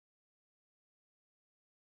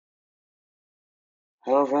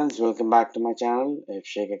Hello friends, welcome back to my channel. It's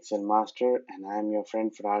Sheikh Excel Master and I am your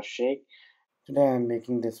friend Faraz Sheikh. Today I am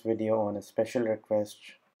making this video on a special request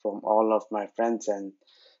from all of my friends and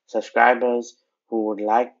subscribers who would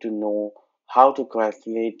like to know how to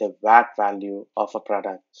calculate the VAT value of a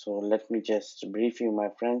product. So let me just brief you, my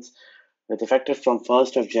friends. With effective from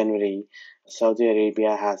 1st of January, Saudi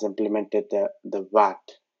Arabia has implemented the VAT.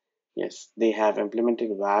 Yes, they have implemented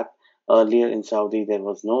VAT. Earlier in Saudi, there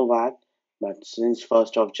was no VAT, but since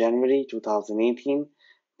 1st of January 2018,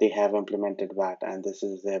 they have implemented VAT, and this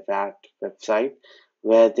is their VAT website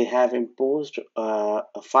where they have imposed a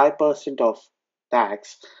 5% of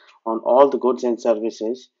tax on all the goods and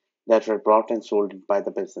services that were brought and sold by the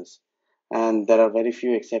business. And there are very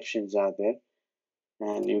few exceptions are there,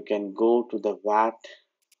 and you can go to the VAT,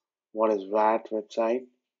 what is VAT website,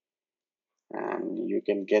 and you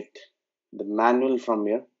can get the manual from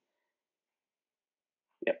here.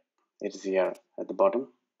 Yep, it's here at the bottom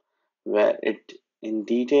where it in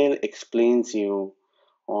detail explains you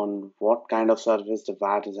on what kind of service the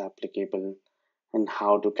VAT is applicable and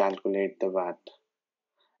how to calculate the VAT.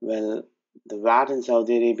 Well, the VAT in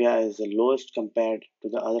Saudi Arabia is the lowest compared to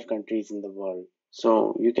the other countries in the world.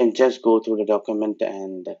 So you can just go through the document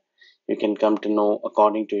and you can come to know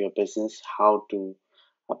according to your business how to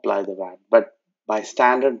apply the VAT. But by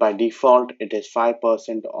standard, by default, it is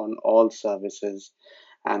 5% on all services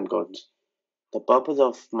and goods. The purpose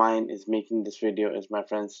of mine is making this video is, my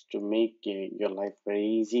friends, to make your life very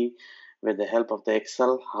easy with the help of the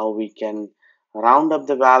Excel, how we can round up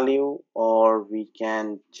the value or we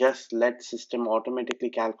can just let system automatically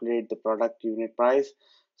calculate the product unit price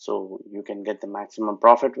so you can get the maximum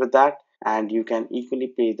profit with that, and you can equally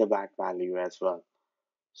pay the VAT value as well.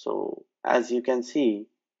 So as you can see,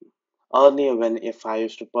 earlier when if I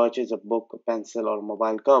used to purchase a book, a pencil or a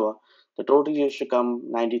mobile cover, the total used to come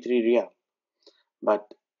 93 riyal.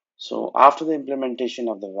 But so after the implementation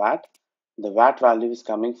of the VAT value is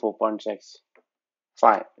coming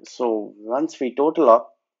 4.65. So once we total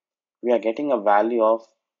up, we are getting a value of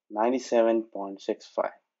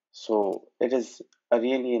 97.65. So it is a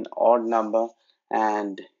really an odd number,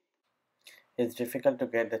 and it's difficult to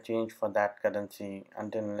get the change for that currency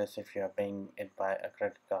until unless if you are paying it by a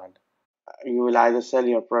credit card. You will either sell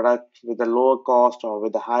your product with a lower cost or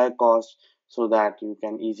with a higher cost so that you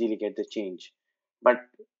can easily get the change. But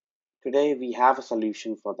today we have a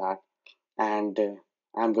solution for that, and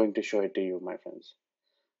I'm going to show it to you, my friends.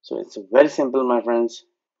 So it's very simple, my friends.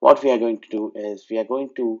 What we are going to do is we are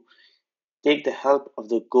going to take the help of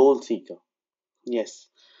the goal seeker. Yes,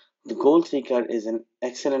 the goal seeker is an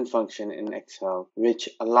excellent function in Excel which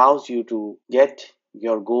allows you to get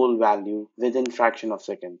your goal value within fraction of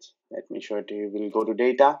seconds. Let me show it to you. We'll go to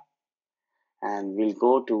data and we'll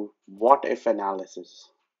go to what if analysis,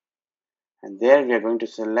 and there we are going to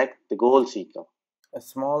select the goal seeker. A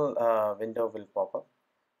small window will pop up,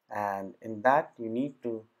 and in that you need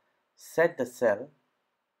to set the cell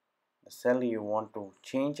you want to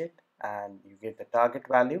change it, and you get the target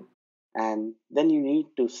value, and then you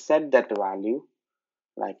need to set that value.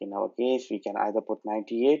 Like in our case, we can either put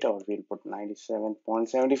 98 or we'll put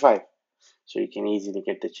 97.75, so you can easily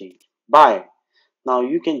get the change. Buy. Now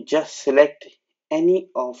you can just select any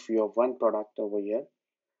of your one product over here.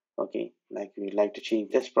 Okay, like we'd like to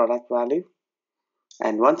change this product value,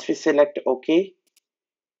 and once we select OK,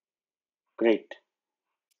 great.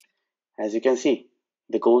 As you can see,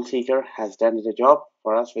 the goal seeker has done the job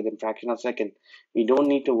for us within fraction of a second. We don't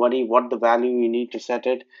need to worry what the value we need to set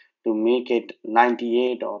it to make it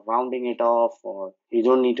 98 or rounding it off, or you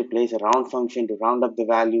don't need to place a round function to round up the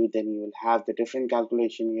value, then you will have the different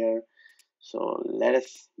calculation here. So let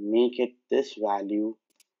us make it this value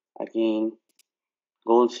again,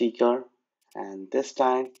 goal seeker, and this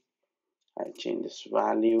time I change this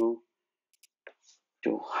value to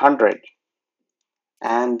 100,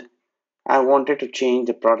 and I wanted to change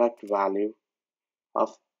the product value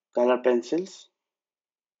of color pencils.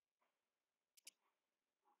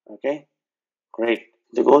 Okay, great.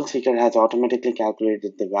 The goal seeker has automatically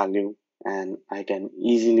calculated the value, and I can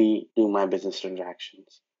easily do my business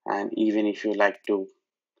transactions. And even if you like to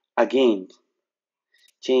again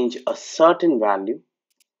change a certain value,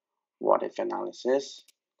 what if analysis,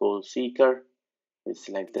 goal seeker, we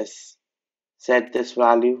select this, set this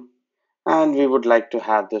value, and we would like to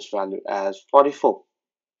have this value as 44.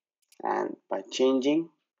 And by changing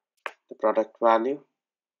the product value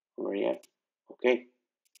over here, okay,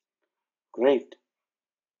 great.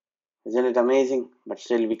 Isn't it amazing? But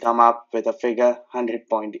still we come up with a figure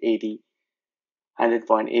 100.80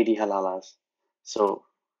 halalas. So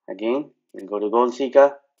again, we'll go to goal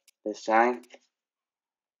seeker, this time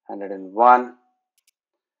 101,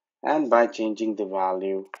 and by changing the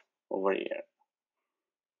value over here.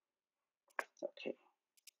 Okay,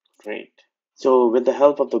 great. So with the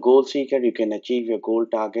help of the goal seeker, you can achieve your goal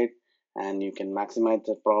target and you can maximize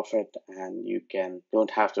the profit, and you can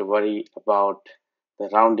don't have to worry about the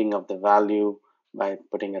rounding of the value by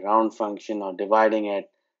putting a round function or dividing it.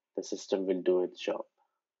 The system will do its job.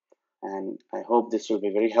 And I hope this will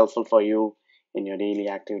be very helpful for you in your daily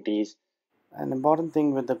activities. An important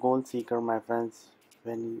thing with the goal seeker, my friends,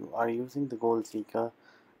 when you are using the goal seeker,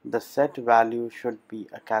 the set value should be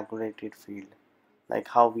a calculated field, like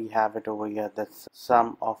how we have it over here, that's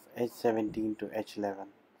sum of H17 to H11.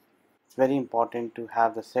 It's very important to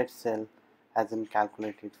have the set cell as in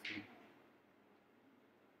calculated field,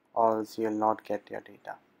 or else you'll not get your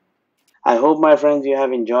data. I hope, my friends, you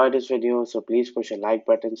have enjoyed this video, so please push a like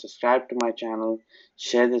button, subscribe to my channel,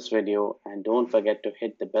 share this video, and don't forget to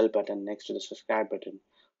hit the bell button next to the subscribe button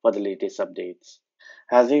for the latest updates.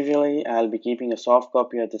 As usually, I'll be keeping a soft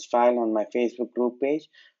copy of this file on my Facebook group page,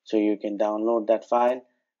 so you can download that file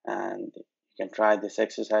and you can try this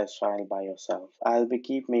exercise file by yourself. I'll be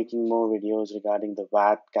keep making more videos regarding the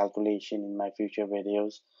VAT calculation in my future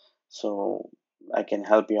videos, so I can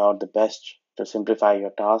help you out the best to simplify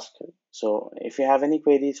your task. So if you have any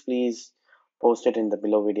queries, please post it in the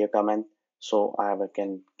below video comment so I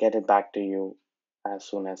can get it back to you as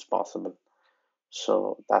soon as possible.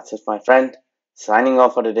 So that's it, my friend. Signing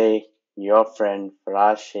off for today, your friend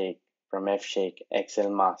Faraz Sheikh from F Sheikh Excel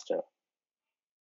Master.